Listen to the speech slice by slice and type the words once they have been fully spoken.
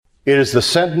It is the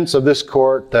sentence of this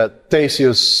court that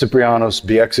Thasius Cyprianus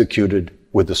be executed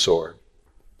with the sword.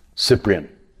 Cyprian,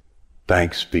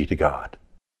 thanks be to God.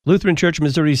 Lutheran Church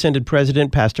Missouri Synod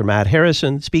President Pastor Matt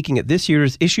Harrison speaking at this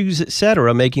year's Issues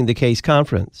Etc. Making the Case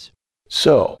conference.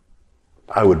 So,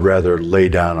 I would rather lay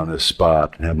down on this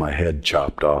spot and have my head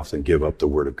chopped off than give up the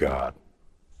Word of God.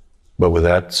 But with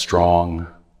that strong,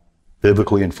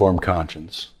 biblically informed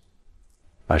conscience,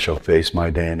 I shall face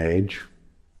my day and age.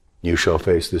 You shall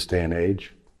face this day and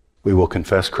age. We will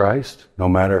confess Christ no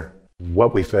matter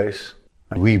what we face,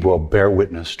 and we will bear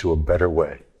witness to a better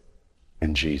way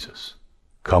in Jesus,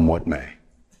 come what may.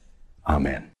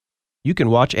 Amen. You can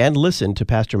watch and listen to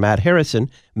Pastor Matt Harrison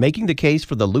making the case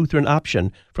for the Lutheran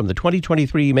option from the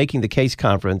 2023 Making the Case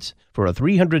Conference for a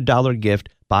 $300 gift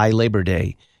by Labor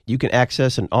Day. You can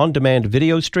access an on-demand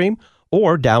video stream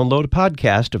or download a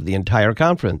podcast of the entire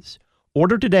conference.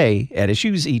 Order today at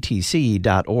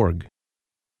issuesetc.org.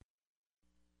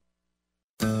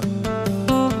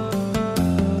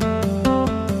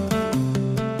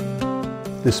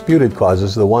 Disputed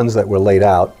causes, the ones that were laid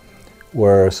out,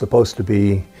 were supposed to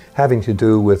be having to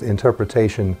do with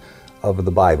interpretation of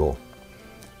the Bible.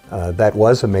 That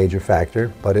was a major factor,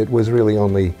 but it was really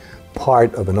only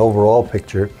part of an overall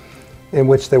picture in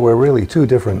which there were really two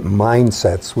different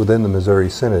mindsets within the Missouri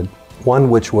Synod. One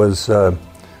which was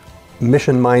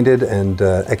mission-minded and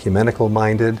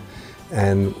ecumenical-minded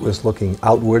and was looking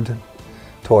outward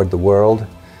toward the world,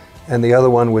 and the other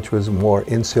one which was more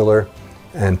insular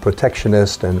and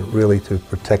protectionist and really to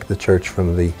protect the church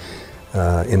from the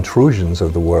intrusions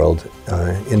of the world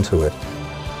into it.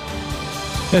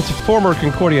 That's former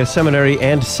Concordia Seminary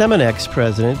and Seminex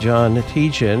president John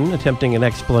Teachin attempting an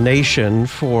explanation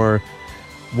for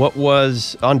what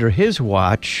was, under his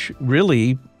watch,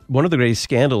 really one of the greatest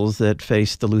scandals that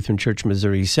faced the Lutheran Church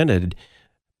Missouri Synod.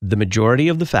 The majority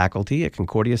of the faculty at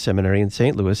Concordia Seminary in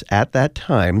St. Louis at that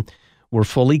time were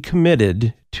fully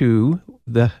committed to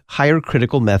the higher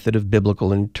critical method of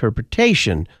biblical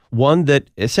interpretation, one that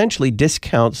essentially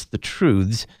discounts the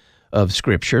truths of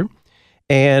Scripture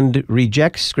and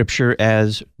rejects Scripture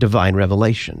as divine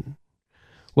revelation.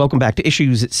 Welcome back to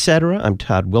Issues Etc. I'm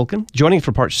Todd Wilkin, joining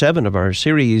for part 7 of our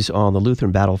series on the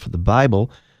Lutheran battle for the Bible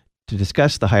to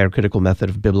discuss the higher critical method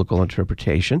of biblical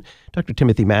interpretation. Dr.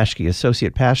 Timothy Maschke,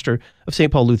 Associate Pastor of St.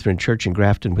 Paul Lutheran Church in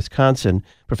Grafton, Wisconsin,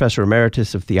 Professor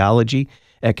Emeritus of Theology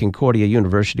at Concordia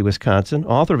University, Wisconsin,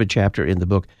 author of a chapter in the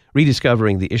book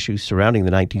Rediscovering the Issues Surrounding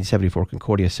the 1974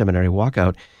 Concordia Seminary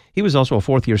Walkout. He was also a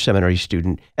fourth-year seminary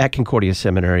student at Concordia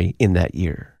Seminary in that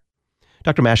year.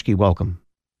 Dr. Maschke, welcome.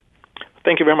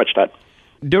 Thank you very much, Todd.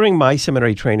 During my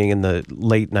seminary training in the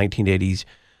late 1980s,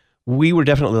 we were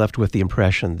definitely left with the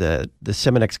impression that the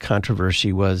Seminex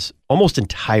controversy was almost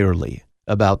entirely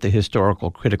about the historical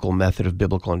critical method of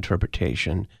biblical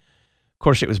interpretation. Of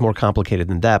course, it was more complicated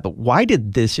than that, but why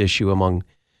did this issue among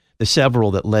the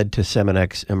several that led to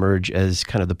Seminex emerge as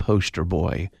kind of the poster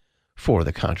boy for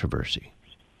the controversy?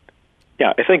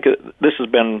 Yeah, I think this has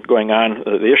been going on,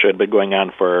 the issue had been going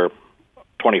on for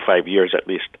 25 years at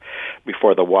least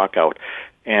before the walkout.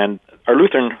 And our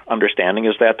Lutheran understanding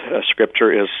is that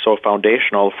Scripture is so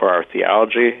foundational for our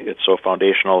theology, it's so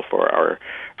foundational for our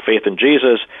faith in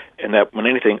Jesus, and that when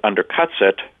anything undercuts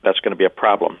it, that's going to be a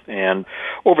problem. And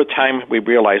over time, we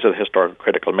realized that the historical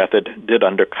critical method did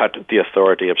undercut the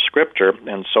authority of Scripture,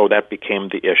 and so that became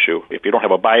the issue. If you don't have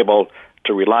a Bible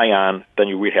to rely on, then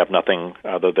you really have nothing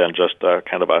other than just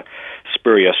kind of a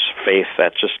spurious faith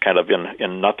that's just kind of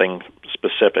in nothing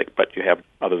specific, but you have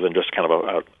other than just kind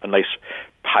of a nice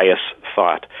pious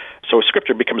thought. So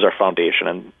Scripture becomes our foundation,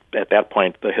 and at that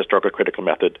point, the historical critical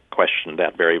method questioned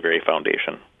that very, very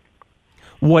foundation.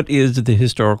 What is the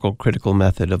historical critical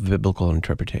method of biblical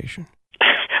interpretation?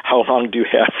 How long do you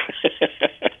have?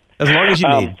 As long as you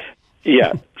need.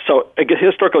 Yeah. So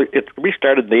historically, we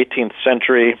started in the 18th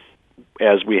century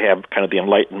as we have kind of the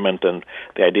Enlightenment and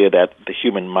the idea that the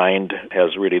human mind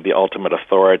has really the ultimate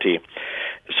authority.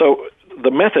 So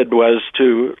the method was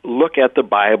to look at the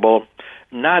Bible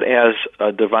not as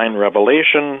a divine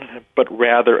revelation, but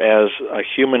rather as a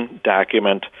human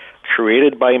document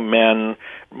created by men,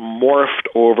 morphed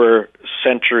over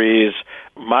centuries,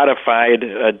 modified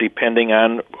depending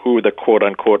on who the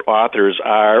quote-unquote authors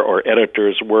are or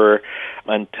editors were,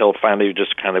 until finally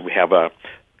we have an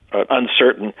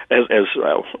uncertain, as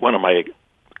one of my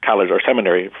college or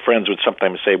seminary friends would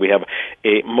sometimes say, we have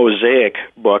a mosaic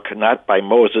book, not by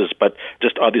Moses, but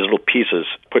just all these little pieces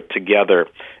put together.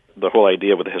 The whole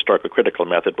idea with the historical critical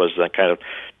method was to kind of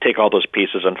take all those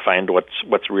pieces and find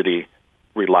what's really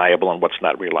reliable and what's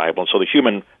not reliable. And so the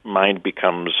human mind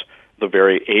becomes the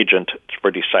very agent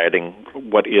for deciding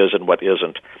what is and what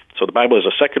isn't. So the Bible is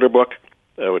a secular book.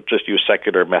 I would just use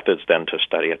secular methods then to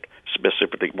study it,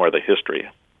 specifically more the history.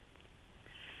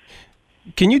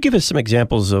 Can you give us some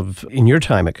examples of, in your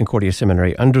time at Concordia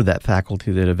Seminary, under that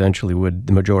faculty that eventually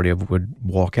the majority of would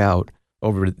walk out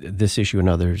over this issue and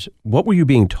others, what were you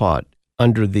being taught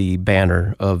under the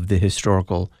banner of the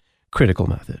historical critical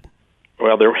method?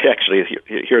 Well,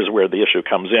 here's where the issue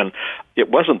comes in. It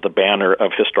wasn't the banner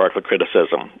of historical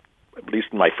criticism. At least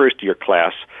in my first year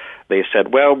class, they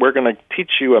said, well, we're going to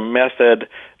teach you a method,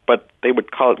 but they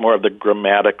would call it more of the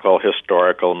grammatical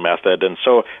historical method. And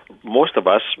so most of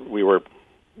us, we were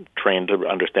trained to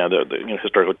understand that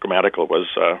historical grammatical was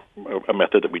a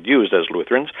method that we'd used as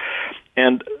Lutherans.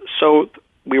 And so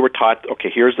we were taught, okay,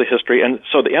 here's the history. And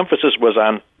so the emphasis was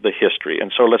on the history.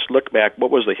 And so let's look back, what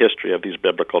was the history of these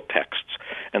biblical texts?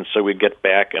 And so we'd get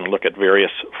back and look at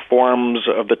various forms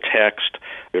of the text.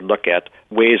 We'd look at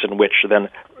ways in which then,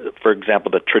 for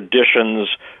example, the traditions,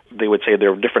 they would say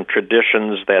there were different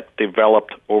traditions that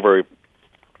developed over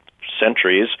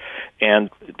centuries, and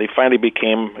they finally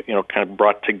became, kind of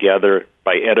brought together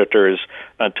by editors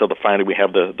until finally we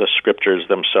have the scriptures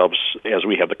themselves as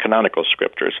we have the canonical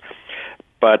scriptures.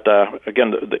 But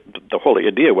again, the whole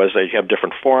idea was that you have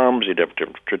different forms, you have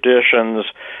different traditions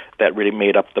that really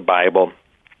made up the Bible.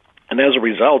 And as a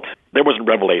result, there wasn't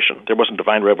revelation. There wasn't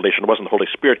divine revelation. It wasn't the Holy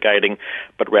Spirit guiding,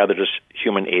 but rather just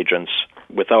human agents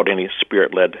without any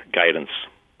Spirit-led guidance.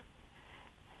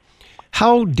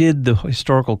 How did the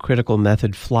historical critical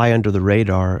method fly under the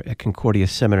radar at Concordia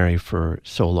Seminary for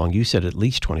so long? You said at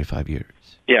least 25 years.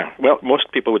 Yeah, well,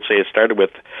 most people would say it started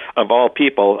with, of all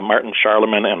people, Martin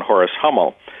Charlemagne and Horace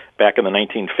Hummel. Back in the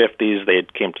 1950s, they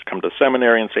came to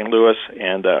seminary in St. Louis,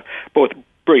 and both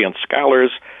brilliant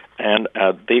scholars, and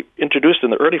they introduced in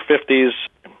the early 50s,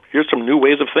 here's some new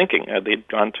ways of thinking. They'd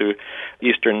gone to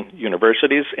Eastern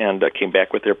universities and came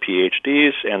back with their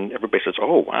PhDs, and everybody says,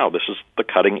 oh, wow, this is the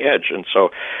cutting edge. And so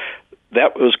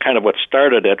that was kind of what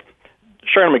started it.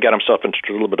 Charlemagne got himself into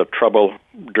a little bit of trouble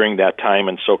during that time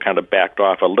and so kind of backed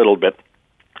off a little bit.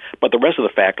 But the rest of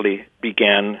the faculty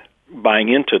began buying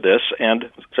into this and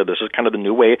said this is kind of the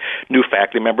new way. New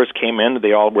faculty members came in.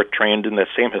 They all were trained in the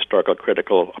same historical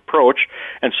critical approach.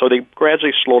 And so they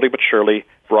gradually, slowly but surely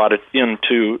brought it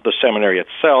into the seminary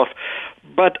itself.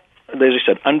 But, as you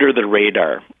said, under the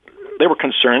radar. There were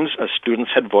concerns. Students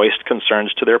had voiced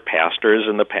concerns to their pastors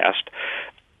in the past.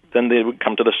 Then they would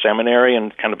come to the seminary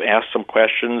and kind of ask some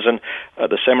questions, and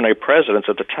the seminary presidents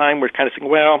at the time were kind of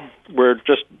saying, well, we're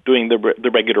just doing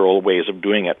the regular old ways of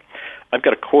doing it. I've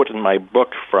got a quote in my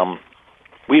book from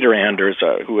Wieder Anders,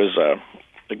 who was,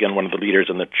 again, one of the leaders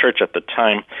in the church at the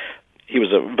time. He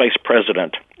was a vice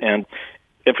president, and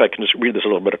if I can just read this a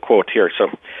little bit of quote here. So,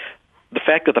 the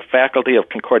fact that the faculty of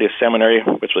Concordia Seminary,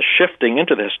 which was shifting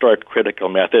into the historic critical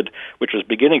method, which was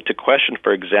beginning to question,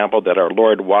 for example, that our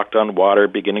Lord walked on water,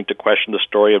 beginning to question the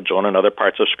story of Jonah and other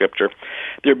parts of Scripture,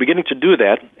 they were beginning to do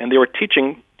that, and they were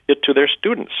teaching it to their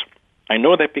students. I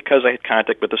know that because I had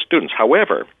contact with the students.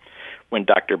 However, when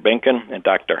Dr. Benken and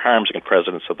Dr. Harmsgen,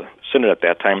 presidents of the synod at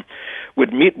that time,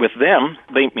 would meet with them,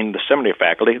 they mean the seminary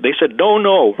faculty, they said,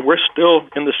 no, we're still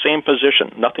in the same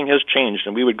position. Nothing has changed.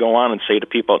 And we would go on and say to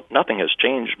people, nothing has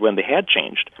changed when they had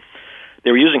changed.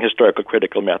 They were using historical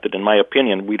critical method. In my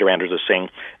opinion, Wieder Anders is saying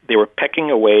they were pecking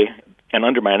away and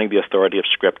undermining the authority of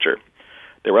Scripture.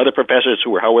 There were other professors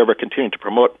who were, however, continuing to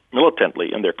promote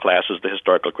militantly in their classes the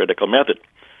historical critical method.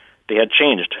 They had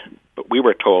changed, but we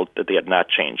were told that they had not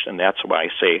changed, and that's why I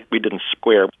say we didn't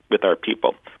square with our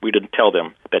people. We didn't tell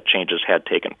them that changes had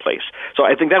taken place. So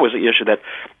I think that was the issue, that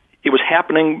it was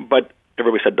happening, but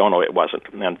everybody said, no, it wasn't.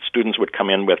 And then students would come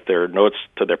in with their notes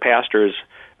to their pastors,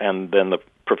 and then the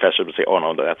professor would say, oh,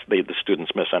 no, the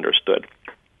students misunderstood.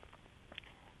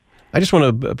 I just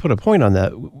want to put a point on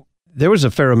that. There was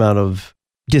a fair amount of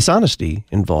dishonesty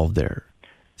involved there.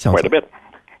 Quite a bit.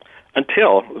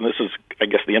 Until, and this is, I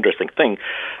guess, the interesting thing,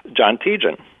 John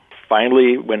Tejan,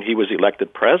 finally, when he was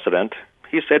elected president,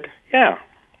 he said, yeah,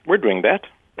 we're doing that.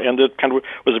 And it kind of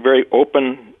was very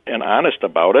open and honest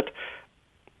about it,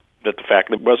 that the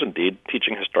fact that it was indeed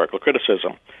teaching historical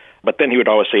criticism. But then he would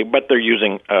always say, but they're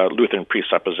using Lutheran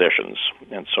presuppositions.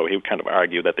 And so he would kind of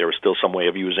argue that there was still some way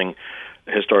of using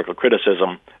historical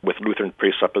criticism with Lutheran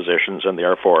presuppositions, and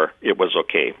therefore it was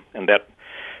okay. And that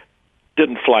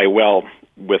didn't fly well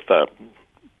with,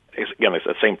 again, at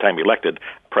the same time elected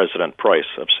President Preuss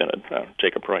of Synod,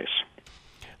 Jacob Preuss.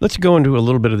 Let's go into a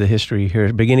little bit of the history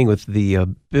here, beginning with the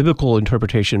biblical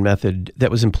interpretation method that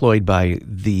was employed by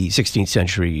the 16th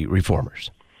century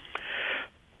reformers.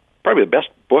 Probably the best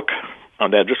book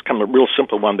on that. Just kind of a real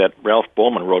simple one that Ralph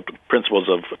Bowman wrote, Principles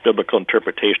of Biblical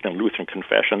Interpretation in Lutheran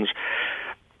Confessions.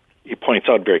 He points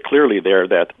out very clearly there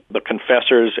that the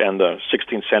confessors in the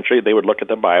 16th century, they would look at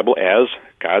the Bible as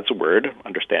God's Word,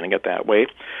 understanding it that way,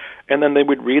 and then they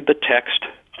would read the text,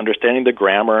 understanding the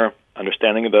grammar,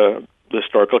 understanding the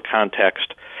historical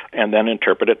context, and then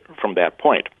interpret it from that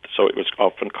point. So it was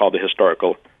often called the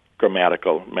historical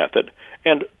grammatical method.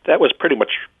 And that was pretty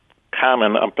much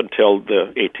common up until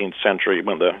the 18th century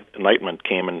when the Enlightenment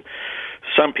came, and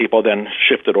some people then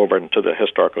shifted over into the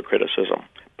historical criticism.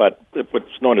 But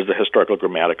what's known as the historical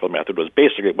grammatical method was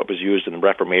basically what was used in the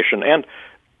Reformation, and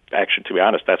actually, to be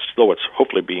honest, that's still what's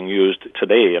hopefully being used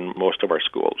today in most of our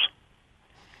schools.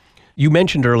 You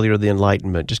mentioned earlier the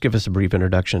Enlightenment. Just give us a brief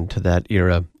introduction to that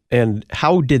era. And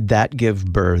how did that give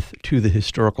birth to the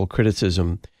historical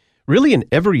criticism, really in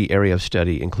every area of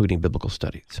study, including biblical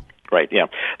studies? Right, yeah.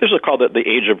 This is called the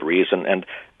Age of Reason. And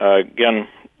again,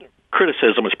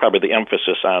 criticism is probably the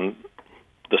emphasis on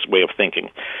this way of thinking.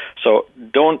 So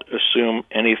don't assume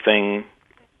anything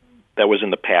that was in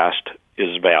the past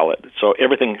is valid. So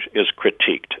everything is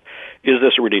critiqued. Is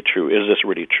this really true? Is this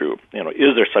really true?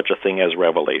 Is there such a thing as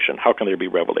revelation? How can there be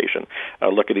revelation?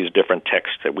 Look at these different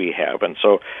texts that we have. And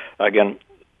so, again,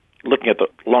 looking at the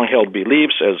long-held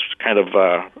beliefs as kind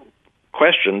of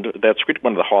questioned, that's really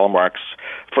one of the hallmarks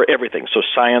for everything. So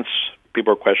science,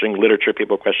 people are questioning, literature,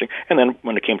 people are questioning. And then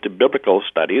when it came to biblical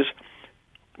studies,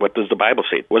 what does the Bible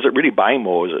say? Was it really by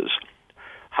Moses?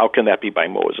 How can that be by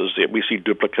Moses? We see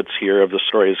duplicates here of the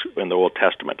stories in the Old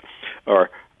Testament. Or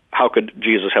how could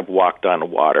Jesus have walked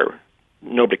on water?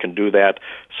 Nobody can do that.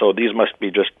 So these must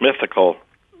be just mythical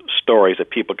stories that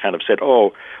people kind of said,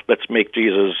 oh, let's make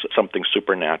Jesus something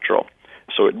supernatural.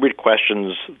 So it really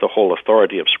questions the whole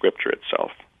authority of Scripture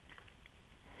itself.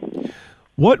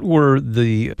 What were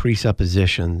the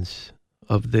presuppositions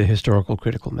of the historical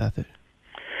critical method?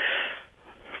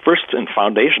 First and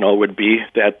foundational would be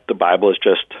that the Bible is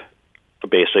just a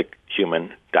basic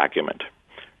human document.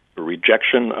 A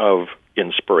rejection of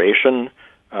inspiration,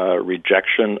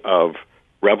 rejection of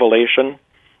revelation,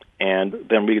 and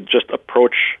then we just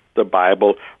approach the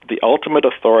Bible. The ultimate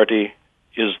authority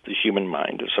is the human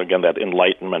mind. So again, that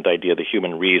Enlightenment idea, the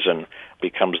human reason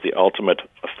becomes the ultimate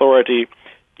authority.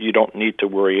 You don't need to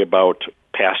worry about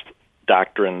past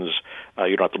doctrines.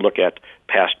 You don't have to look at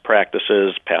past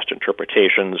practices, past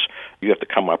interpretations. You have to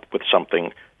come up with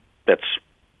something that's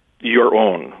your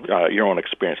own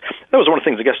experience. That was one of the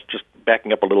things, I guess, just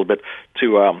backing up a little bit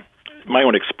to my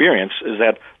own experience, is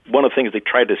that one of the things they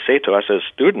tried to say to us as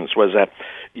students was that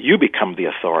you become the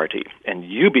authority and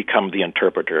you become the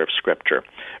interpreter of Scripture.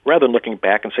 Rather than looking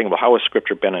back and saying, well, how has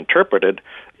Scripture been interpreted?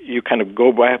 You kind of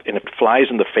go back and it flies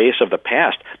in the face of the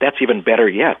past. That's even better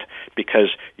yet, because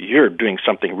you're doing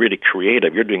something really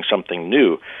creative. You're doing something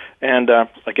new. And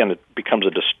again, it becomes a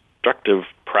destructive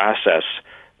process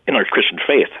in our Christian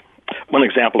faith. One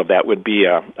example of that would be,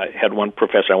 I had one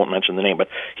professor, I won't mention the name, but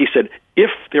he said, if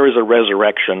there is a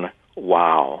resurrection,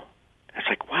 wow. It's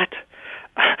like, what?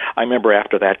 I remember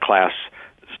after that class,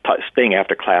 staying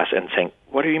after class and saying,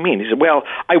 what do you mean? He said, well,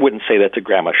 I wouldn't say that to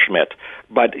Grandma Schmidt,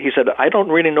 but he said, I don't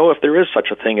really know if there is such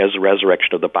a thing as a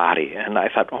resurrection of the body. And I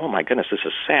thought, oh my goodness, this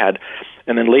is sad.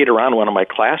 And then later on, one of my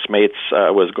classmates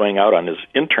was going out on his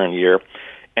intern year,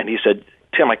 and he said,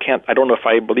 Tim, I don't know if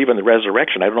I believe in the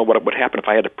resurrection. I don't know what would happen if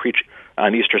I had to preach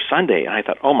on Easter Sunday. And I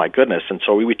thought, oh my goodness. And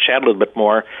so we chatted a little bit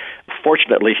more.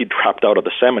 Fortunately, he dropped out of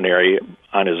the seminary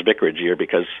on his vicarage year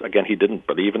because, again, he didn't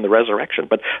believe in the resurrection.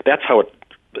 But that's how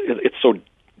it's so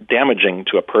damaging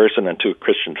to a person and to a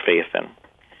Christian faith then.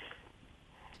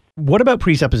 What about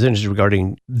presuppositions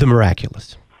regarding the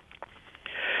miraculous?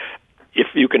 If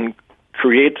you can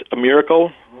create a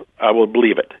miracle, I will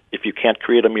believe it. If you can't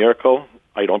create a miracle,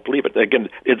 I don't believe it. Again,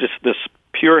 it's just this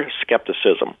pure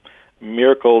skepticism.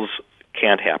 Miracles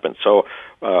can't happen. So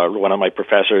one of my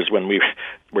professors, when we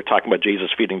were talking about Jesus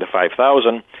feeding the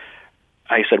 5,000,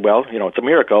 I said, well, it's a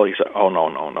miracle. He said, oh,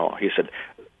 no. He said,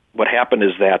 what happened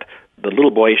is that the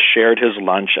little boy shared his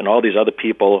lunch, and all these other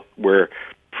people were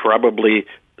probably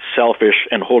selfish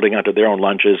and holding onto their own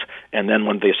lunches, and then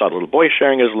when they saw the little boy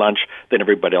sharing his lunch, then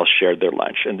everybody else shared their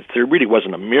lunch. And there really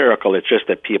wasn't a miracle, it's just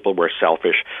that people were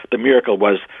selfish. The miracle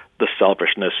was the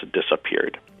selfishness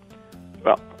disappeared.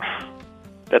 Well,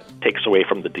 that takes away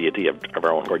from the deity of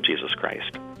our own Lord Jesus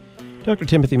Christ. Dr.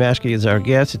 Timothy Maschke is our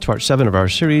guest. It's part 7 of our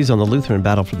series on the Lutheran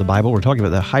battle for the Bible. We're talking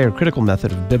about the higher critical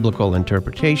method of biblical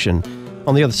interpretation.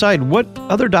 On the other side, what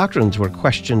other doctrines were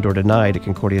questioned or denied at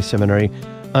Concordia Seminary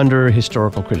under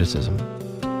historical criticism?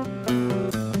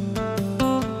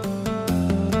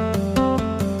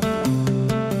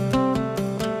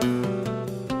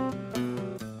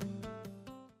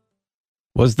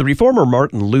 Was the reformer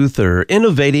Martin Luther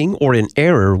innovating or in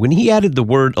error when he added the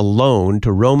word alone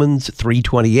to Romans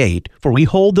 3:28, for we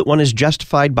hold that one is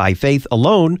justified by faith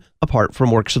alone, apart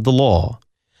from works of the law?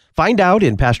 Find out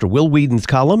in Pastor Will Whedon's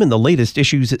column in the latest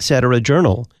Issues Etc.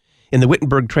 journal. In the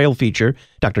Wittenberg Trail feature,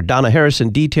 Dr. Donna Harrison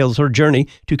details her journey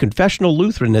to confessional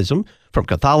Lutheranism from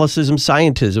Catholicism,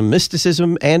 Scientism,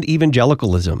 mysticism, and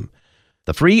evangelicalism.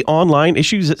 The free online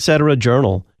Issues Etc.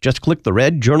 journal. Just click the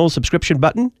red journal subscription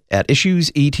button at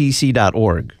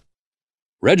issuesetc.org.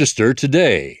 Register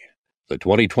today. The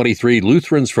 2023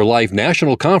 Lutherans for Life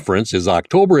National Conference is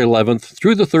October 11th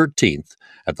through the 13th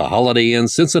at the Holiday Inn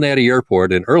Cincinnati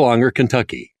Airport in Erlanger,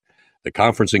 Kentucky. The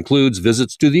conference includes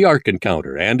visits to the Ark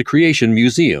Encounter and Creation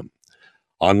Museum.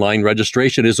 Online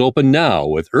registration is open now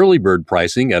with early bird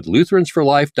pricing at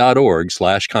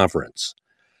lutheransforlife.org/conference.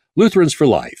 Lutherans for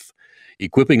Life,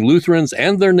 equipping Lutherans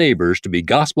and their neighbors to be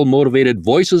gospel-motivated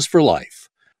voices for life.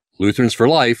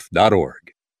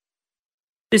 lutheransforlife.org.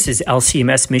 This is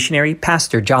LCMS missionary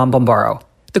Pastor John Bombaro.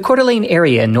 The Coeur d'Alene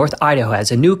area in North Idaho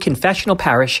has a new confessional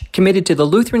parish committed to the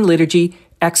Lutheran liturgy,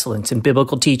 excellence in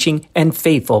biblical teaching, and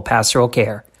faithful pastoral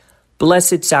care.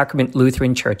 Blessed Sacrament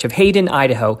Lutheran Church of Hayden,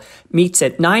 Idaho meets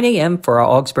at 9 a.m. for our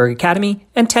Augsburg Academy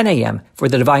and 10 a.m. for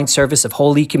the divine service of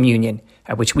Holy Communion,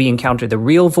 at which we encounter the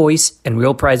real voice and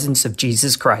real presence of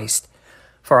Jesus Christ.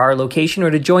 For our location or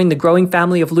to join the growing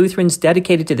family of Lutherans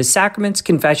dedicated to the sacraments,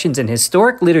 confessions, and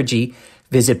historic liturgy,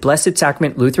 visit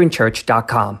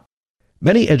blessedsacramentlutheranchurch.com.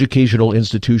 Many educational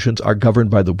institutions are governed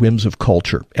by the whims of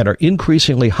culture and are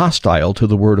increasingly hostile to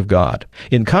the Word of God.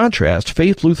 In contrast,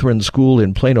 Faith Lutheran School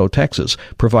in Plano, Texas,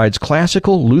 provides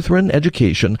classical Lutheran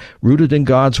education rooted in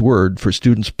God's Word for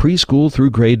students preschool through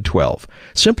grade 12.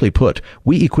 Simply put,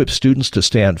 we equip students to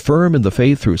stand firm in the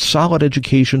faith through solid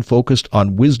education focused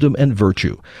on wisdom and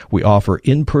virtue. We offer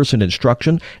in-person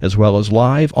instruction as well as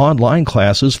live online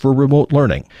classes for remote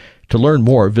learning. To learn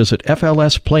more, visit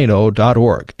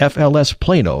flsplano.org,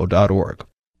 flsplano.org.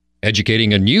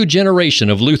 Educating a new generation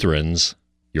of Lutherans.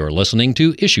 You're listening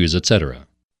to Issues Etc.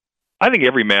 I think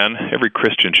every man, every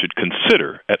Christian should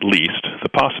consider, at least, the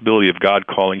possibility of God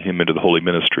calling him into the holy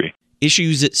ministry.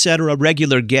 Issues Etc.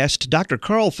 regular guest Dr.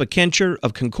 Carl Fikencher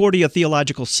of Concordia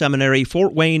Theological Seminary,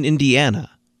 Fort Wayne, Indiana.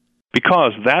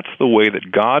 Because that's the way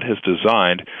that God has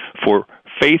designed for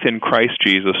faith in Christ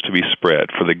Jesus to be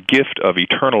spread, for the gift of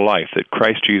eternal life that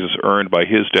Christ Jesus earned by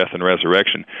his death and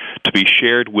resurrection to be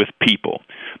shared with people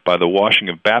by the washing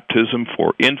of baptism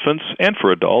for infants and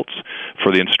for adults,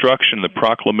 for the instruction, the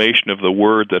proclamation of the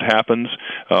word that happens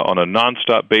on a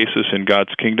nonstop basis in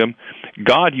God's kingdom.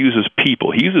 God uses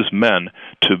people, he uses men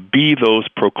to be those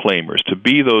proclaimers, to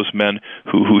be those men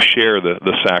who share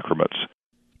the sacraments.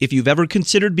 If you've ever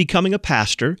considered becoming a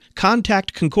pastor,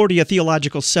 contact Concordia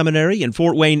Theological Seminary in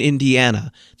Fort Wayne,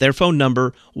 Indiana. Their phone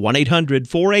number,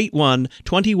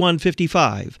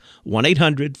 1-800-481-2155,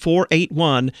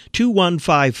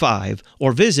 1-800-481-2155,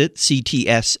 or visit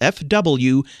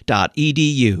ctsfw.edu.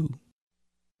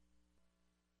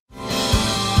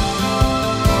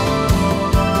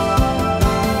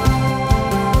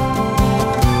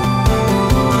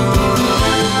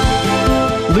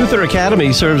 Luther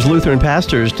Academy serves Lutheran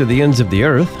pastors to the ends of the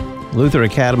earth. Luther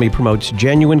Academy promotes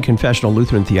genuine confessional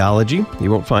Lutheran theology.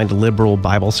 You won't find liberal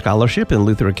Bible scholarship in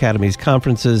Luther Academy's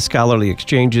conferences, scholarly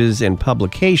exchanges, and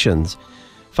publications.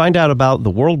 Find out about the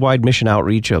worldwide mission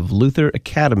outreach of Luther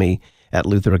Academy at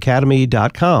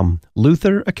lutheracademy.com,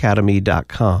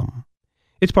 lutheracademy.com.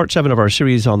 It's part 7 of our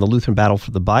series on the Lutheran battle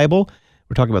for the Bible.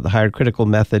 We're talking about the higher critical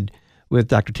method with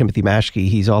Dr. Timothy Maschke.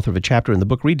 He's author of a chapter in the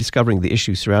book Rediscovering the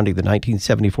Issues Surrounding the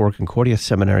 1974 Concordia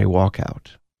Seminary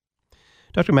Walkout.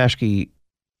 Dr. Maschke,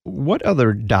 what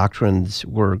other doctrines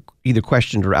were either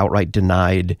questioned or outright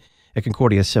denied at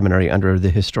Concordia Seminary under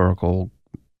the historical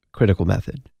critical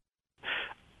method?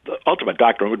 The ultimate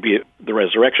doctrine would be the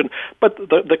resurrection, but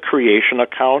the creation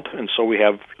account, and so we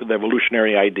have the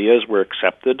evolutionary ideas were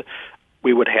accepted.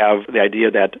 We would have the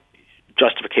idea that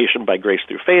justification by grace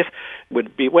through faith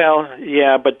would be, well,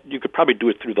 yeah, but you could probably do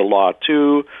it through the law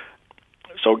too.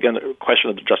 So again, the question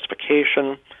of the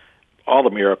justification, all the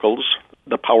miracles,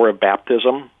 the power of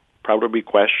baptism probably be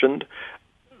questioned.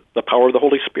 The power of the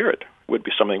Holy Spirit would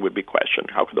be something would be questioned.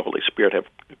 How could the Holy Spirit have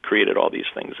created all these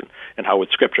things, and how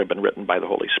would Scripture have been written by the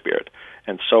Holy Spirit?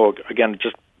 And so again,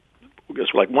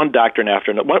 it's like one doctrine after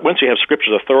another. Once you have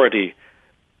Scripture's authority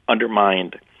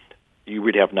undermined, you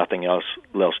would have nothing else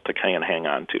to kind of hang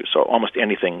on to. So almost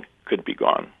anything could be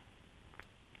gone.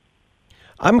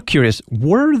 I'm curious,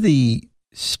 were the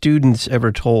students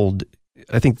ever told,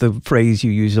 I think the phrase you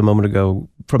used a moment ago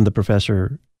from the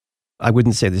professor, I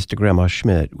wouldn't say this to Grandma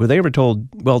Schmidt. Were they ever told,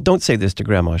 well, don't say this to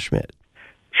Grandma Schmidt?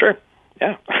 Sure.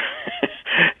 Yeah.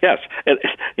 Yes. And,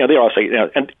 they all say,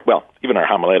 even our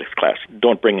homiletics class,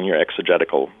 don't bring in your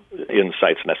exegetical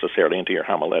insights necessarily into your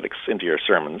homiletics, into your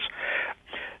sermons.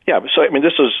 Yeah. So,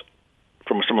 this is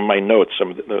from some of my notes,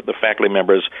 some of the faculty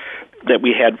members that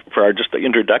we had for just the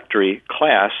introductory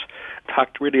class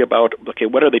talked really about, okay,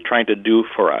 what are they trying to do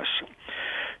for us?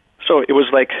 So it was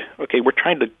like, okay, we're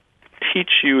trying to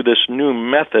teach you this new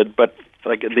method, but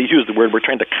like they used the word, we're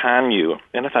trying to con you.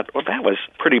 And I thought, well, that was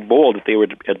pretty bold that they were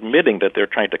admitting that they're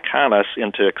trying to con us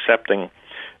into accepting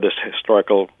this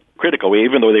historical critical way,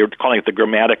 even though they were calling it the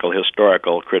grammatical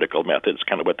historical critical method. It's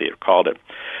kind of what they called it.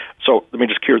 So let me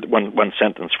just cue one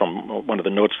sentence from one of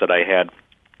the notes that I had.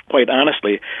 Quite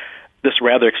honestly, this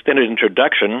rather extended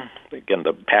introduction, again,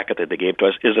 the packet that they gave to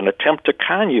us, is an attempt to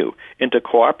con you into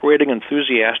cooperating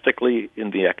enthusiastically in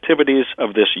the activities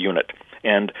of this unit.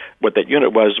 And what that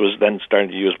unit was then starting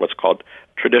to use what's called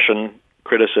tradition,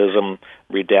 criticism,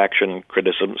 redaction,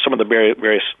 criticism, some of the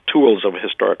various tools of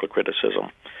historical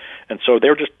criticism. And so they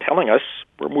were just telling us,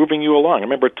 we're moving you along. I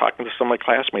remember talking to some of my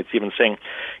classmates even saying,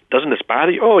 doesn't this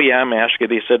bother you? Oh, yeah, Maschke.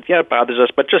 They said, yeah, it bothers us,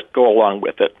 but just go along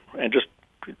with it and just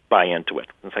buy into it.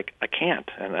 It's like, I can't.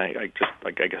 And I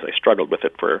guess I struggled with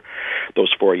it for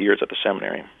those 4 years at the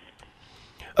seminary.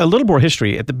 A little more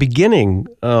history. At the beginning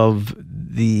of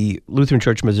the Lutheran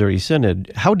Church Missouri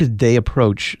Synod, how did they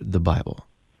approach the Bible?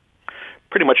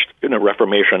 Pretty much in a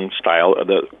Reformation style,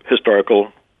 the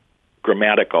historical,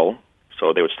 grammatical.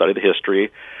 So they would study the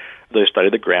history, they study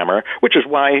the grammar, which is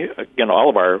why, again, all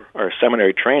of our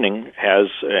seminary training has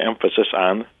emphasis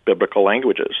on biblical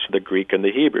languages, the Greek and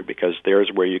the Hebrew, because there's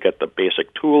where you get the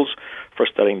basic tools for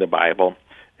studying the Bible.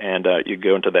 And you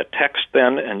go into that text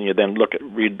then, and you then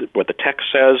read what the text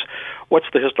says. What's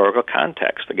the historical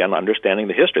context? Again, understanding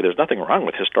the history. There's nothing wrong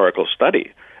with historical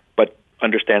study, but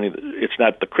understanding it's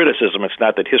not the criticism. It's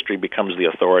not that history becomes the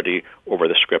authority over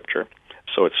the Scripture.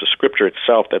 So it's the Scripture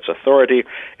itself that's authority,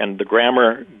 and the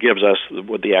grammar gives us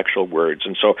the actual words.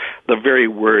 And so the very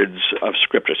words of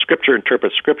Scripture. Scripture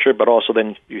interprets Scripture, but also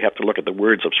then you have to look at the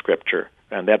words of Scripture,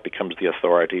 and that becomes the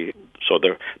authority. So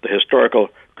the historical,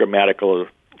 grammatical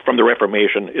from the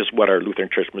Reformation is what our Lutheran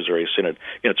Church Missouri Synod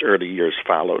in its early years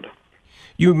followed.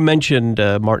 You mentioned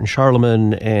Martin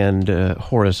Scharlemann and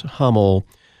Horace Hummel,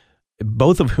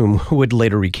 both of whom would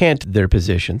later recant their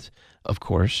positions, of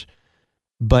course.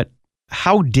 But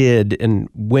how did and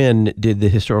when did the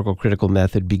historical critical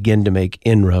method begin to make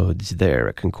inroads there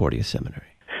at Concordia Seminary?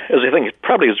 As I think it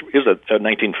probably is the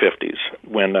 1950s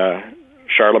when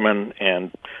Scharlemann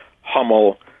and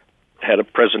Hummel had a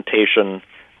presentation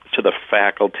to the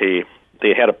faculty.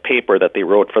 They had a paper that they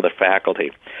wrote for the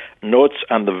faculty, Notes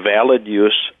on the Valid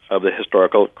Use of the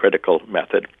Historical Critical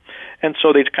Method. And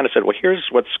so they kind of said, well, here's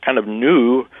what's kind of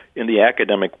new in the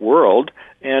academic world,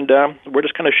 and we're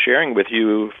just kind of sharing with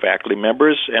you faculty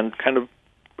members and kind of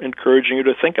encouraging you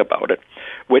to think about it,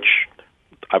 which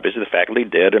obviously the faculty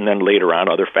did, and then later on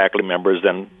other faculty members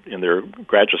then in their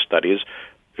graduate studies,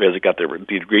 as they got their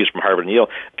degrees from Harvard and Yale,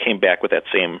 came back with that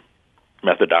same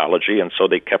methodology, and so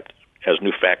they kept, as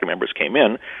new faculty members came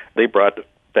in, they brought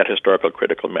that historical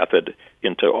critical method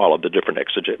into all of the different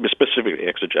specifically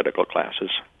exegetical classes.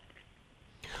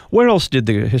 Where else did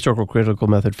the historical critical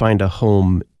method find a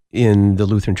home in the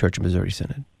Lutheran Church of Missouri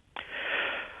Synod?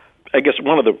 I guess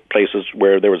one of the places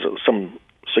where there was some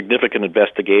significant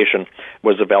investigation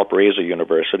was the Valparaiso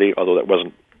University, although that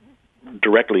wasn't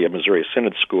directly a Missouri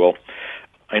Synod school.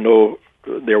 I know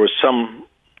there was some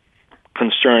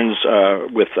concerns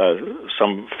with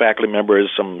some faculty members,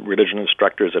 some religion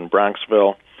instructors in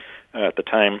Bronxville at the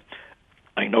time.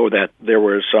 I know that there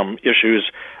were some issues.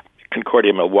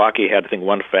 Concordia Milwaukee had, I think,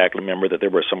 one faculty member that there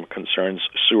were some concerns.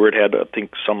 Seward had, I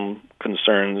think, some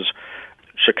concerns.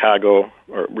 Chicago,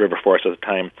 or River Forest at the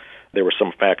time, there were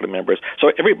some faculty members.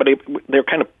 So everybody, they were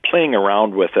kind of playing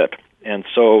around with it. And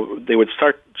so they would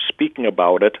start speaking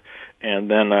about it,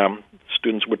 and then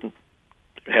students wouldn't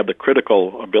have the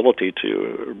critical ability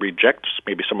to reject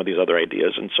maybe some of these other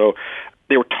ideas. And so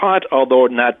they were taught, although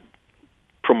not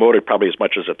promoted probably as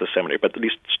much as at the seminary, but at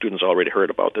least students already heard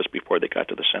about this before they got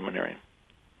to the seminary.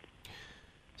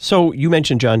 So you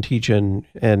mentioned John Teachin,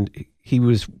 and he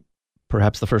was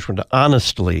perhaps the first one to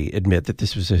honestly admit that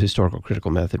this was a historical critical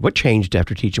method. What changed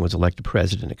after Teachin was elected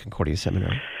president at Concordia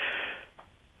Seminary?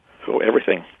 Oh,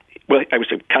 everything. Well, I would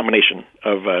say a combination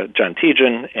of John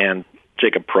Teachin and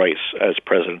Jacob Preuss as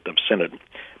president of Synod,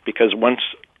 because once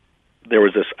there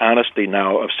was this honesty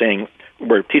now of saying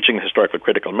we're teaching the historical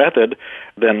critical method,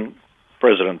 then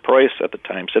President Preuss at the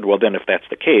time said, well, then if that's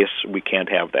the case, we can't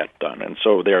have that done. And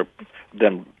so there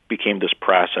then became this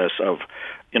process of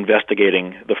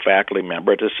investigating the faculty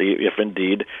member to see if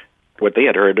indeed what they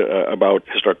had heard about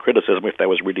historical criticism, if that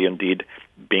was really indeed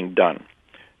being done.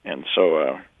 And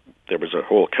so there was a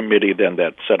whole committee then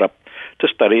that set up to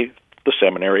study the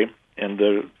seminary and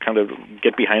to kind of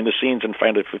get behind the scenes and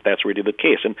find out if that's really the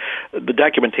case. And the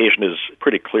documentation is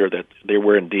pretty clear that they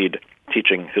were indeed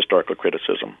teaching historical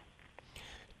criticism.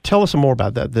 Tell us more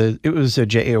about that. It was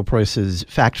J.A.O. Preuss's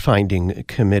fact-finding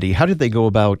committee. How did they go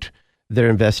about their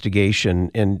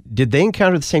investigation, and did they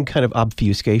encounter the same kind of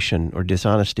obfuscation or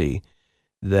dishonesty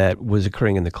that was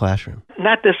occurring in the classroom?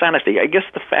 Not dishonesty. I guess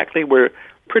the faculty were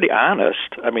pretty honest.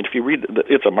 I mean, if you read,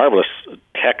 it's a marvelous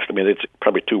text. I mean, it's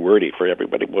probably too wordy for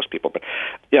everybody, most people. But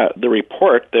yeah, the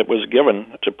report that was given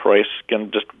to Preuss,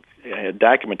 again, just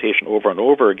documentation over and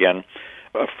over again,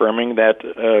 affirming that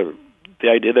the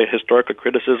idea that historical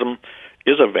criticism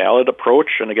is a valid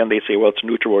approach. And again, they say, well, it's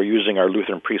neutral. We're using our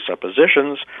Lutheran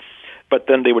presuppositions. But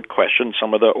then they would question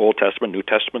some of the Old Testament, New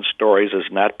Testament stories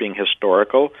as not being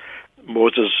historical.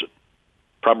 Moses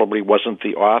probably wasn't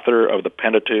the author of the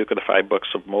Pentateuch, or the 5 books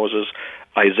of Moses.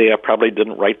 Isaiah probably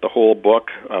didn't write the whole book.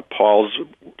 Paul's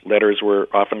letters were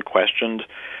often questioned.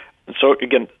 And so,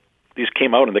 again, these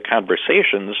came out in the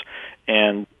conversations,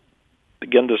 and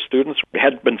again, the students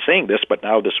had been saying this, but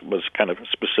now this was kind of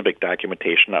specific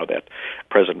documentation now that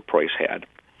President Preuss had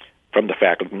from the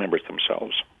faculty members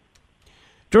themselves.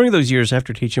 During those years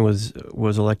after teaching was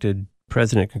elected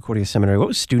president at Concordia Seminary, what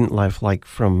was student life like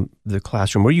from the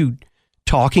classroom? Were you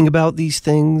talking about these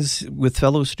things with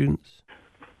fellow students?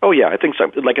 Oh, yeah, I think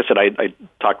so. Like I said, I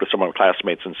talked with some of my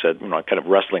classmates and said, kind of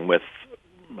wrestling with,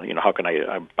 how can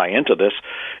I buy into this?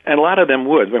 And a lot of them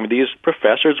would. I mean, these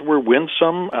professors were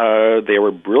winsome. They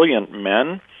were brilliant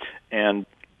men, and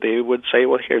they would say,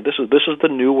 well, here, this is the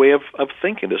new way of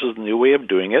thinking. This is the new way of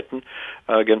doing it. And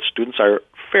again, students are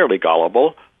fairly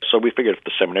gullible. So we figured if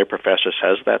the seminary professor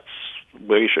says that's the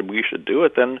way we should do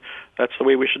it, then that's the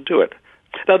way we should do it.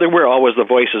 Now, there were always the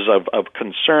voices of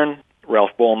concern.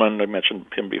 Ralph Bowman, I mentioned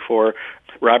him before.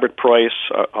 Robert Preuss,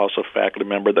 also faculty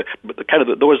member. The kind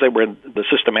of those that were in the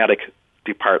systematic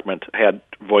department had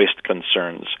voiced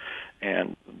concerns,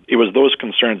 and it was those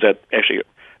concerns that actually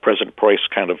President Preuss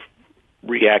kind of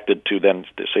reacted to then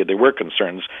to say there were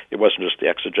concerns. It wasn't just the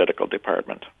exegetical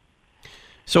department.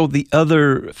 So the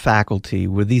other faculty,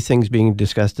 were these things being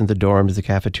discussed in the dorms, the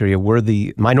cafeteria? Were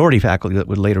the minority faculty that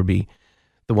would later be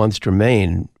the ones to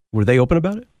remain, were they open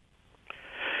about it?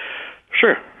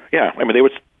 Sure, yeah. I mean, they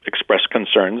would express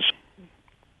concerns.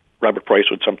 Robert Preuss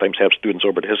would sometimes have students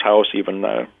over to his house, even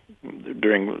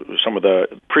during some of the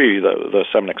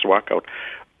Seminex walkout,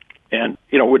 and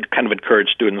would kind of encourage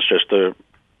students just to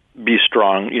be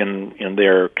strong in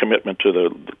their commitment to the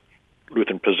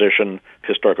Lutheran position,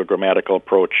 historical grammatical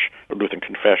approach, Lutheran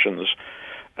confessions,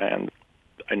 and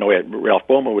I know Ralph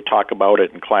Bowman would talk about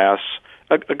it in class.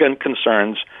 Again,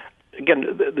 concerns. Again,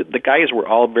 the guys were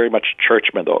all very much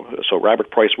churchmen, though. So Robert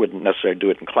Preuss wouldn't necessarily do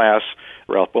it in class.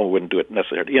 Ralph Bowman wouldn't do it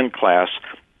necessarily in class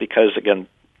because, again,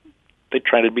 they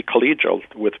tried to be collegial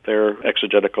with their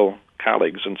exegetical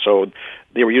colleagues. And so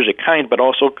they were usually kind but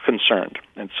also concerned.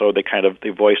 And so they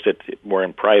voiced it more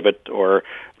in private or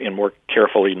in more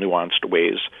carefully nuanced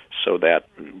ways so that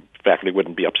faculty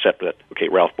wouldn't be upset that, okay,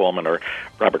 Ralph Bowman or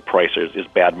Robert Preuss is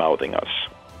bad-mouthing us.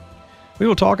 We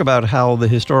will talk about how the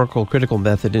historical critical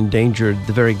method endangered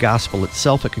the very gospel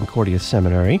itself at Concordia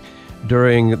Seminary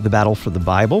during the battle for the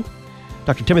Bible.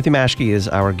 Dr. Timothy Maschke is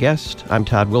our guest. I'm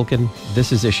Todd Wilkin.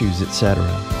 This is Issues, Etc.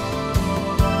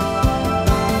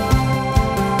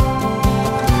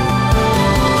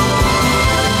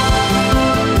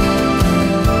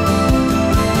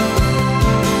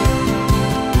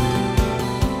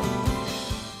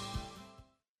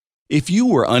 If you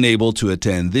were unable to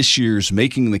attend this year's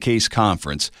Making the Case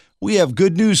conference, we have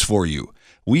good news for you.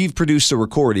 We've produced a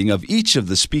recording of each of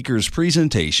the speakers'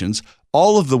 presentations,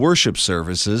 all of the worship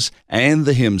services, and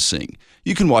the hymn sing.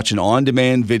 You can watch an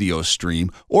on-demand video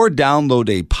stream or download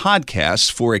a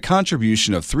podcast for a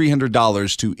contribution of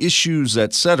 $300 to Issues,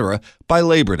 Etc. by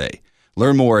Labor Day.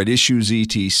 Learn more at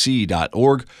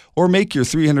issuesetc.org or make your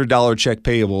 $300 check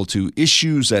payable to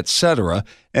Issues, Etc.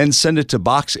 and send it to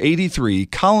Box 83,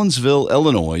 Collinsville,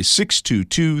 Illinois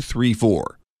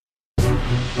 62234.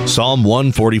 Psalm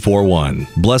 144:1.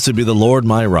 Blessed be the Lord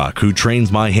my rock, who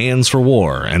trains my hands for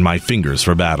war and my fingers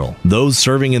for battle. Those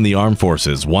serving in the armed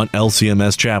forces want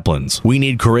LCMS chaplains. We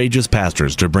need courageous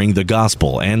pastors to bring the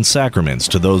gospel and sacraments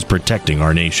to those protecting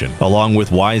our nation, along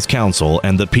with wise counsel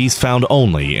and the peace found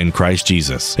only in Christ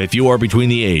Jesus. If you are between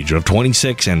the age of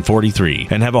 26 and 43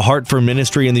 and have a heart for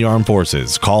ministry in the armed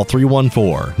forces, call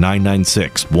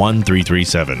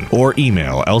 314-996-1337 or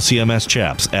email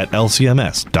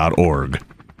lcmschaps@lcms.org.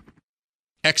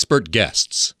 Expert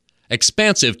guests,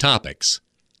 expansive topics,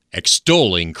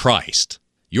 extolling Christ.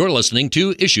 You're listening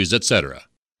to Issues, Etc.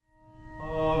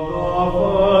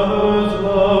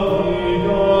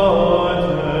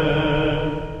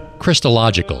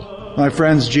 Christological. My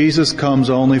friends, Jesus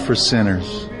comes only for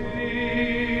sinners.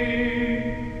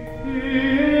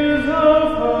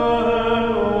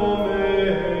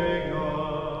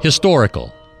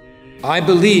 Historical. I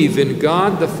believe in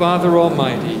God the Father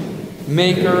Almighty,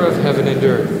 maker of heaven and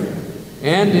earth,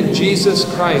 and in Jesus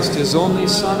Christ, his only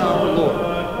Son, our Lord,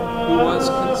 who was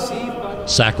conceived by...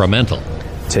 Sacramental.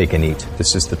 Take and eat.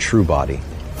 This is the true body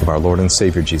of our Lord and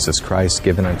Savior Jesus Christ,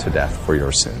 given unto death for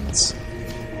your sins.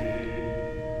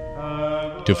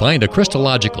 To find a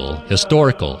Christological,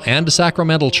 historical, and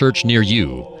sacramental church near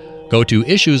you, go to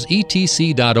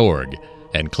issuesetc.org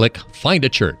and click Find a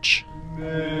Church.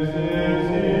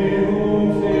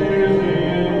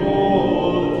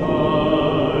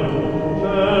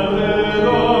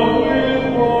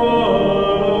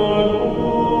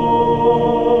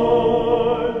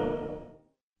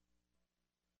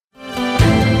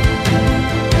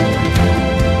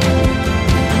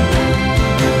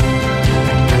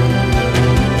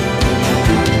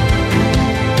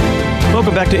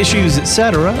 Welcome back to Issues,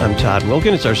 Etc. I'm Todd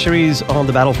Wilkin. It's our series on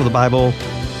the battle for the Bible.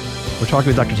 We're talking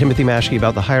with Dr. Timothy Maschke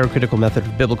about the higher critical method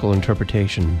of biblical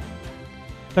interpretation.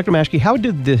 Dr. Maschke, how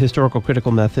did the historical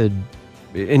critical method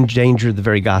endanger the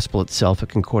very gospel itself at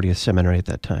Concordia Seminary at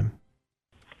that time?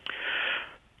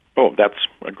 Oh, that's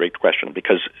a great question,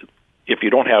 because if you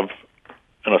don't have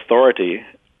an authority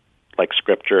like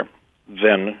Scripture,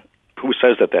 then who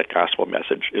says that that gospel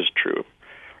message is true?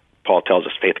 Paul tells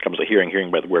us faith comes by hearing,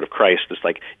 hearing by the word of Christ. It's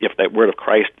like, if that word of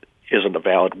Christ isn't a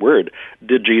valid word,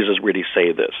 did Jesus really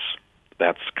say this?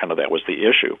 That was the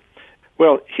issue.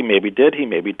 Well, he maybe did, he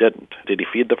maybe didn't. Did he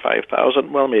feed the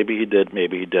 5,000? Well, maybe he did,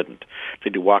 maybe he didn't.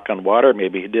 Did he walk on water?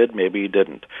 Maybe he did, maybe he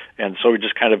didn't. And so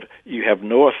you have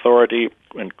no authority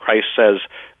when Christ says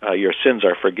your sins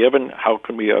are forgiven. How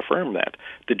can we affirm that?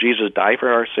 Did Jesus die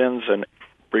for our sins and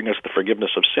bring us the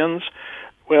forgiveness of sins?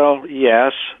 Well,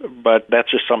 yes, but that's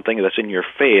just something that's in your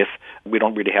faith. We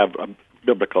don't really have a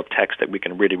biblical text that we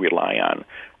can really rely on,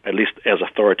 at least as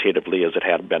authoritatively as it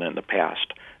had been in the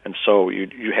past. And so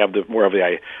you have more of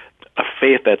a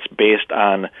faith that's based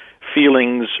on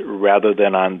feelings rather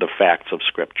than on the facts of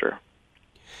Scripture.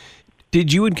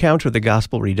 Did you encounter the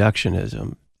gospel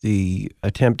reductionism, the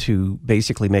attempt to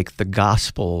basically make the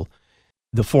gospel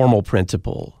the formal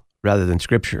principle rather than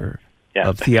Scripture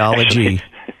of theology?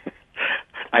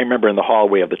 I remember in the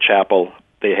hallway of the chapel,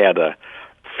 they had a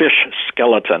fish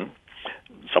skeleton.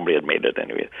 Somebody had made it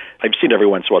anyway. I've seen every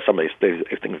once in a while somebody,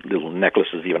 I think little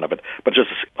necklaces even of it, but just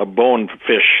a bone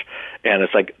fish, and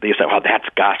it's like they say, "Oh, that's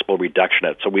gospel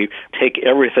reductionist." So we take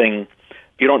everything.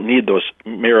 You don't need those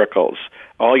miracles.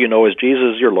 All you know is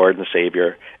Jesus is your Lord and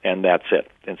Savior, and that's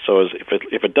it. And so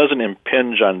if it doesn't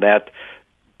impinge on that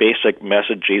basic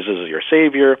message, Jesus is your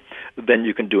Savior, then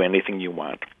you can do anything you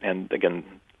want. And again,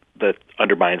 that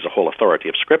undermines the whole authority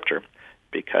of Scripture,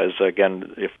 because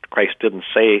again, if Christ didn't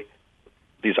say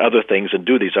these other things and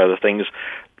do these other things,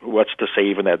 what's to say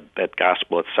even that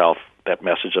gospel itself, that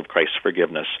message of Christ's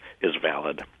forgiveness, is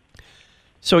valid?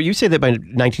 So you say that by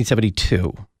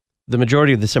 1972, the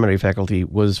majority of the seminary faculty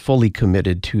was fully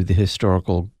committed to the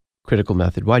historical critical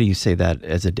method. Why do you say that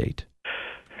as a date?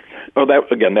 Oh,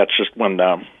 that's just when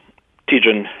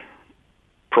Tejan,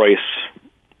 Preuss,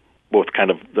 both kind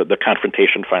of the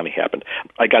confrontation finally happened.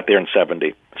 I got there in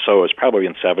 70, so it was probably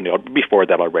in 70, or before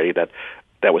that already, that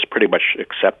was pretty much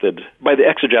accepted by the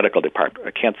exegetical department.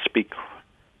 I can't speak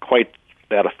quite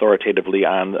that authoritatively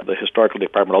on the historical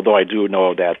department, although I do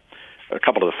know that a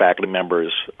couple of the faculty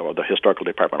members of the historical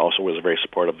department also was very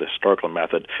supportive of the historical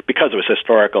method. Because it was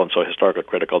historical and so historical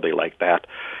critical, they liked that.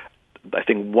 I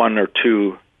think one or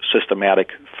two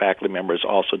systematic faculty members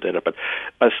also did it, but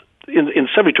in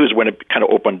 72 is when it kind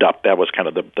of opened up. That was kind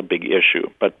of the big issue.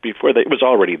 But before that, it was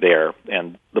already there,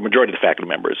 and the majority of the faculty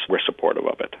members were supportive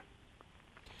of it.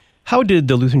 How did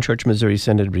the Lutheran Church Missouri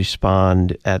Synod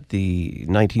respond at the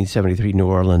 1973 New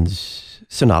Orleans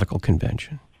Synodical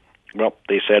Convention? Well,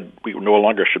 they said we no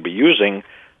longer should be using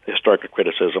historical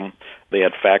criticism. They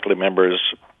had faculty members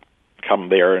come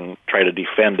there and try to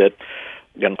defend it.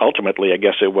 And ultimately, I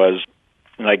guess it was,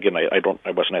 and again,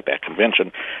 I wasn't at that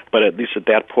convention, but at least at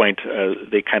that point,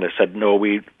 they kind of said, no,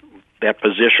 that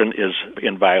position is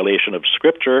in violation of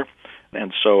Scripture,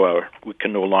 and so we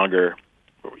can no longer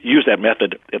use that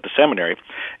method at the seminary.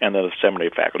 And the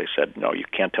seminary faculty said, no, you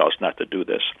can't tell us not to do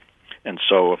this. And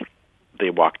so they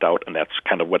walked out, and that's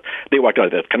kind of what they walked out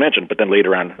of that convention. But then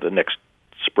later on, the next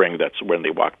spring, that's when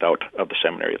they walked out of the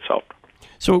seminary itself.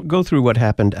 So go through what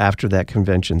happened after that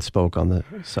convention spoke on the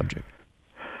subject.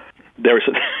 There was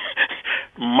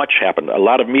much happened. A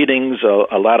lot of meetings,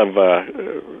 a lot of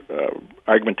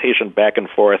argumentation back and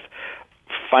forth.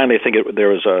 Finally, I think there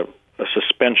was a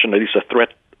suspension, at least a threat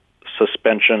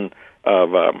suspension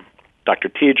of Dr.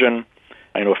 Tejan.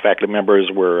 I know faculty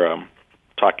members were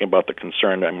talking about the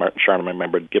concern. Martin Sharnham, I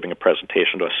remember giving a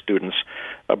presentation to us students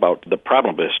about the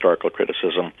problem of historical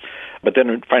criticism. But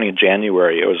then finally in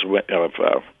January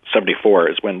of 74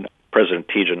 is when President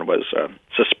Tejan was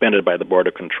suspended by the Board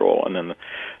of Control, and then the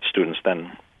students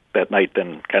then that night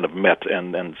then kind of met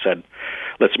and then said,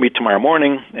 let's meet tomorrow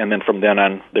morning. And then from then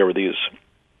on, there were these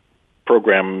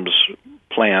programs,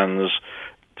 plans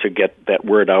to get that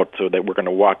word out so that we're going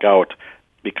to walk out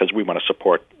because we want to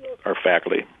support our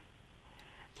faculty.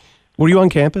 Were you on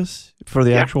campus for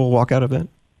the actual walkout event?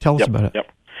 Tell us about it. Yep.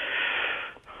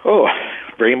 Oh,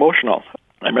 very emotional.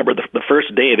 I remember the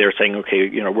first day they were saying, okay,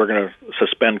 we're going to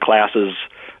suspend classes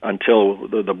until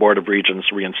the Board of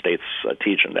Regents reinstates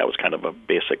Tejan. That was kind of a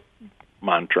basic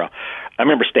mantra. I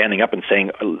remember standing up and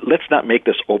saying, let's not make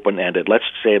this open-ended. Let's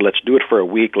do it for a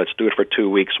week, let's do it for 2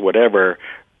 weeks, whatever,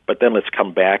 but then let's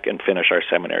come back and finish our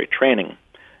seminary training.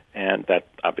 And that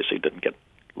obviously didn't get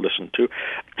listened to.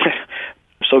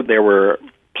 So there were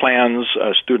plans,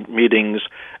 student meetings,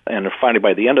 and finally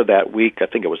by the end of that week, I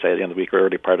think it was at the end of the week or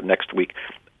early part of next week,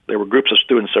 there were groups of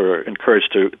students that were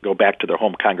encouraged to go back to their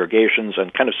home congregations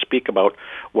and kind of speak about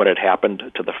what had happened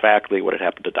to the faculty, what had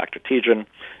happened to Dr. Tejan.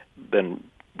 Then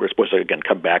we're supposed to, again,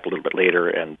 come back a little bit later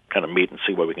and kind of meet and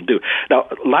see what we can do. Now,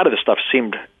 a lot of this stuff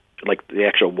seemed like the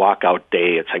actual walkout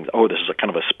day. It's saying, oh, this is a kind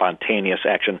of a spontaneous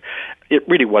action. It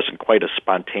really wasn't quite as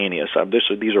spontaneous.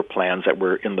 These are plans that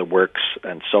were in the works.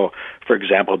 And so, for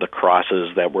example, the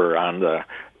crosses that were on the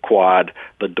quad,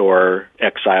 the door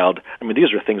exiled,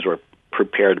 these are things that were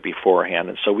prepared beforehand.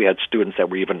 And so we had students that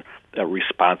were even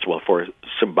responsible for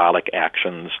symbolic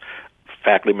actions.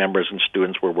 Faculty members and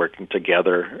students were working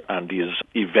together on these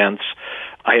events.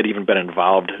 I had even been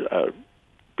involved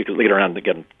because later on,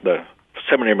 again, the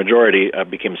seminary majority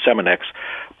became Seminex,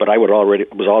 but I was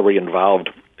already involved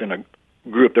in a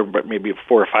group. There were maybe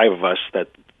 4 or 5 of us that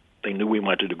they knew we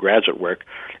wanted to do graduate work,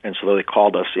 and so they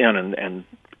called us in and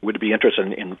would be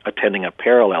interested in attending a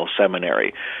parallel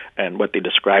seminary. And what they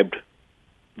described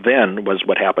then was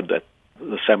what happened at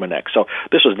the Seminex. So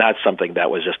this was not something that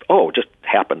was just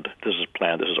happened. This is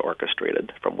planned. This is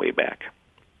orchestrated from way back.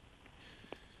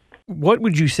 What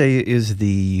would you say is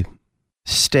the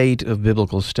state of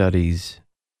biblical studies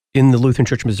in the Lutheran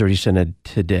Church Missouri Synod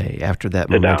today after that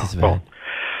momentous event?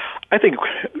 I think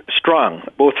strong.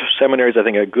 Both seminaries, I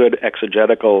think, a good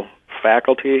exegetical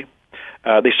faculty.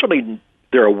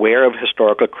 They're aware of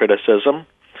historical criticism,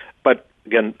 but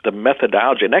again, the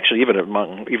methodology, and actually even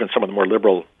among some of the more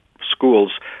liberal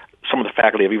schools, some of the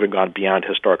faculty have even gone beyond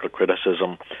historical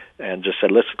criticism and just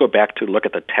said, let's go back to look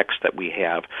at the text that we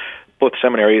have. Both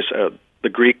seminaries, the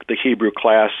Greek, the Hebrew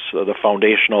class, the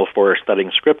foundational for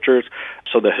studying scriptures,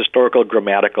 so the historical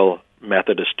grammatical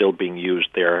method is still being used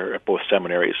there at both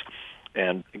seminaries.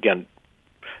 And again,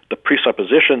 the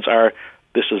presuppositions are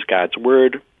this is God's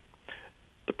word.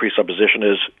 The presupposition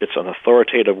is it's an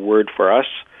authoritative word for us.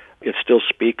 It still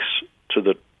speaks to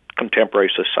the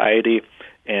contemporary society,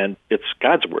 and it's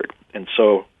God's word. And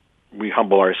so we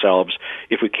humble ourselves.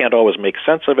 If we can't always make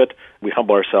sense of it, we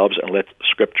humble ourselves and let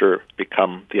Scripture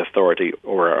become the authority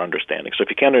over our understanding. So if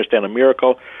you can't understand a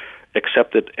miracle,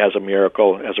 accept it as a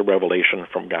miracle, as a revelation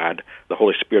from God. The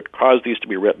Holy Spirit caused these to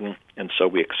be written, and so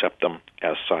we accept them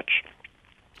as such.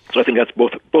 So I think that's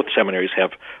both seminaries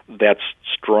have that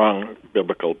strong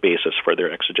biblical basis for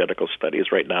their exegetical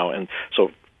studies right now. And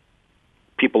so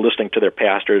people listening to their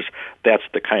pastors, that's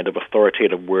the kind of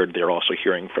authoritative word they're also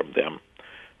hearing from them.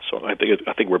 So I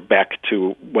think we're back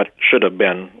to what should have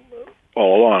been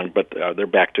all along, but they're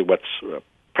back to what's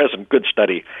present good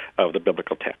study of the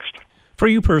biblical text. For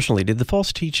you personally, did the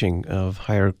false teaching of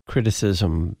higher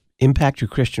criticism impact your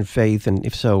Christian faith? And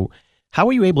if so, how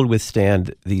were you able to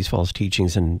withstand these false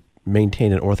teachings and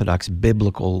maintain an orthodox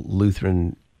biblical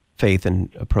Lutheran faith and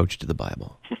approach to the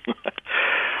Bible?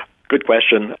 Good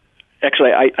question.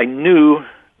 Actually, I knew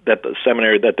that the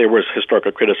seminary, that there was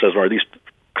historical criticism, or at least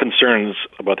concerns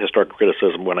about historical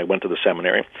criticism when I went to the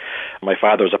seminary. My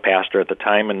father was a pastor at the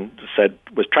time and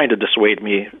was trying to dissuade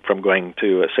me from going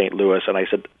to St. Louis, and I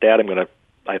said, Dad,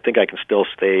 I think I can still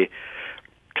stay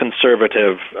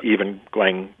conservative even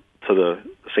going to the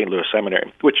St. Louis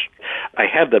Seminary, which I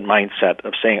had that mindset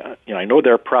of saying, I know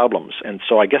there are problems. And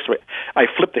so I guess I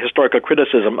flipped the historical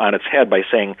criticism on its head by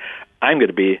saying, I'm going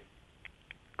to be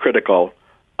critical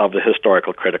of the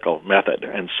historical critical method.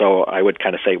 And so I would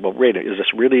kind of say, well, wait, is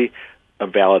this really a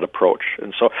valid approach?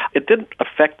 And so it didn't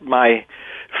affect my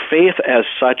faith as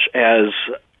such as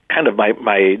kind of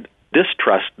my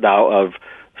distrust now of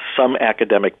some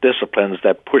academic disciplines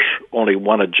that push only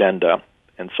one agenda.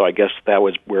 And so I guess that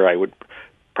was where I would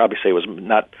probably say was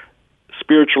not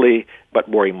spiritually, but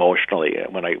more emotionally,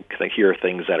 when I hear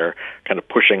things that are kind of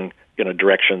pushing in a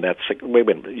direction that's like, wait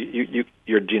a minute,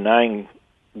 you're denying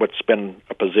what's been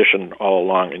a position all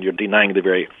along, and you're denying the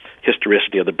very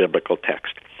historicity of the biblical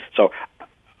text. So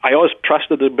I always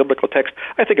trusted the biblical text.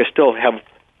 I think I still have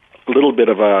a little bit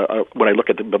of when I look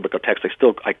at the biblical text,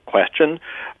 I question,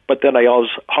 but then I always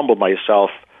humble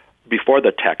myself before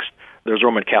the text. There's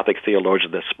Roman Catholic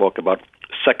theologians that spoke about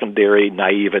secondary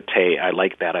naivete. I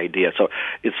like that idea. So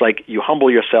it's like you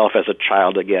humble yourself as a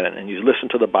child again, and you listen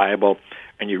to the Bible,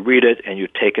 and you read it, and you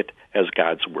take it as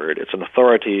God's word. It's an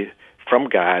authority from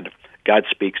God. God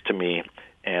speaks to me,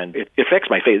 and it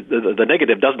affects my faith. The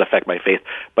negative doesn't affect my faith,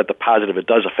 but the positive, it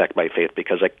does affect my faith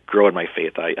because I grow in my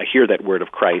faith. I hear that word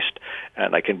of Christ,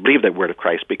 and I can believe that word of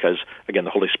Christ because, again,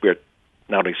 the Holy Spirit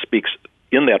not only speaks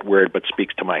in that word, but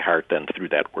speaks to my heart then through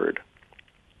that word.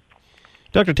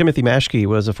 Dr. Timothy Maschke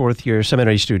was a fourth-year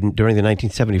seminary student during the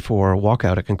 1974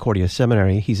 walkout at Concordia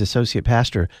Seminary. He's associate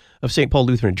pastor of St. Paul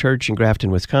Lutheran Church in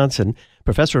Grafton, Wisconsin,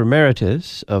 professor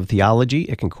emeritus of theology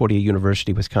at Concordia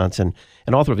University, Wisconsin,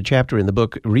 and author of a chapter in the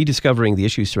book Rediscovering the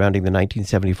Issues Surrounding the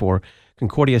 1974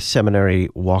 Concordia Seminary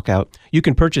Walkout. You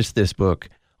can purchase this book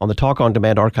on the Talk on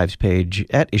Demand archives page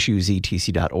at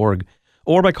issuesetc.org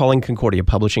or by calling Concordia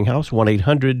Publishing House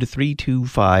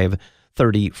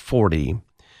 1-800-325-3040.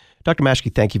 Dr.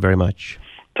 Maschke, thank you very much.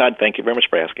 Todd, thank you very much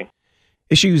for asking.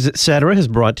 Issues, Etc. is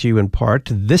brought to you in part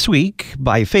this week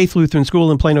by Faith Lutheran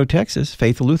School in Plano, Texas.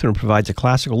 Faith Lutheran provides a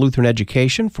classical Lutheran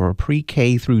education for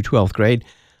pre-K through 12th grade.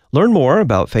 Learn more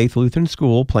about Faith Lutheran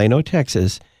School, Plano,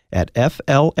 Texas at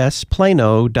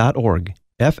flsplano.org,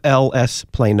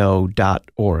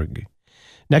 flsplano.org.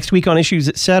 Next week on Issues,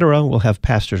 Etc., we'll have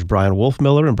Pastors Brian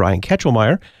Wolfmiller and Brian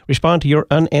Ketchelmeyer respond to your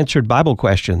unanswered Bible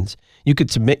questions. You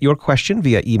could submit your question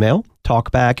via email,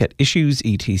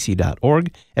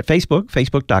 talkback@issuesetc.org, at Facebook,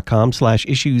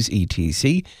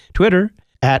 facebook.com/issuesetc, Twitter,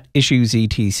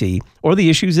 @issuesetc, or the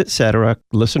Issues Etc.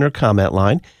 listener comment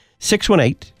line,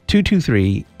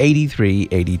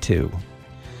 618-223-8382.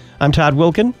 I'm Todd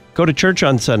Wilkin. Go to church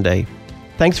on Sunday.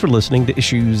 Thanks for listening to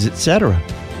Issues Etc.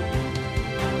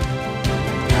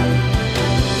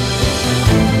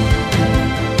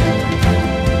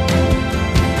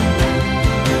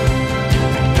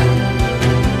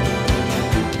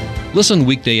 Listen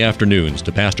weekday afternoons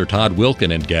to Pastor Todd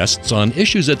Wilkin and guests on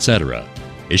Issues Etc.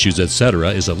 Issues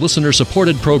Etc. is a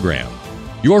listener-supported program.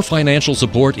 Your financial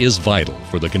support is vital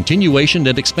for the continuation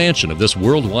and expansion of this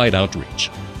worldwide outreach.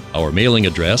 Our mailing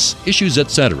address, Issues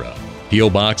Etc., P.O.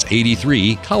 Box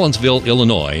 83, Collinsville,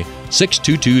 Illinois,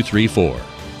 62234.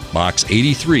 Box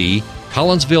 83,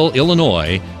 Collinsville,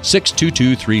 Illinois,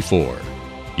 62234.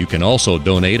 You can also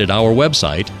donate at our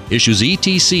website,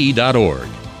 issuesetc.org.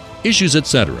 Issues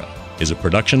Etc. is a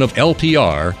production of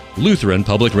LPR, Lutheran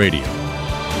Public Radio.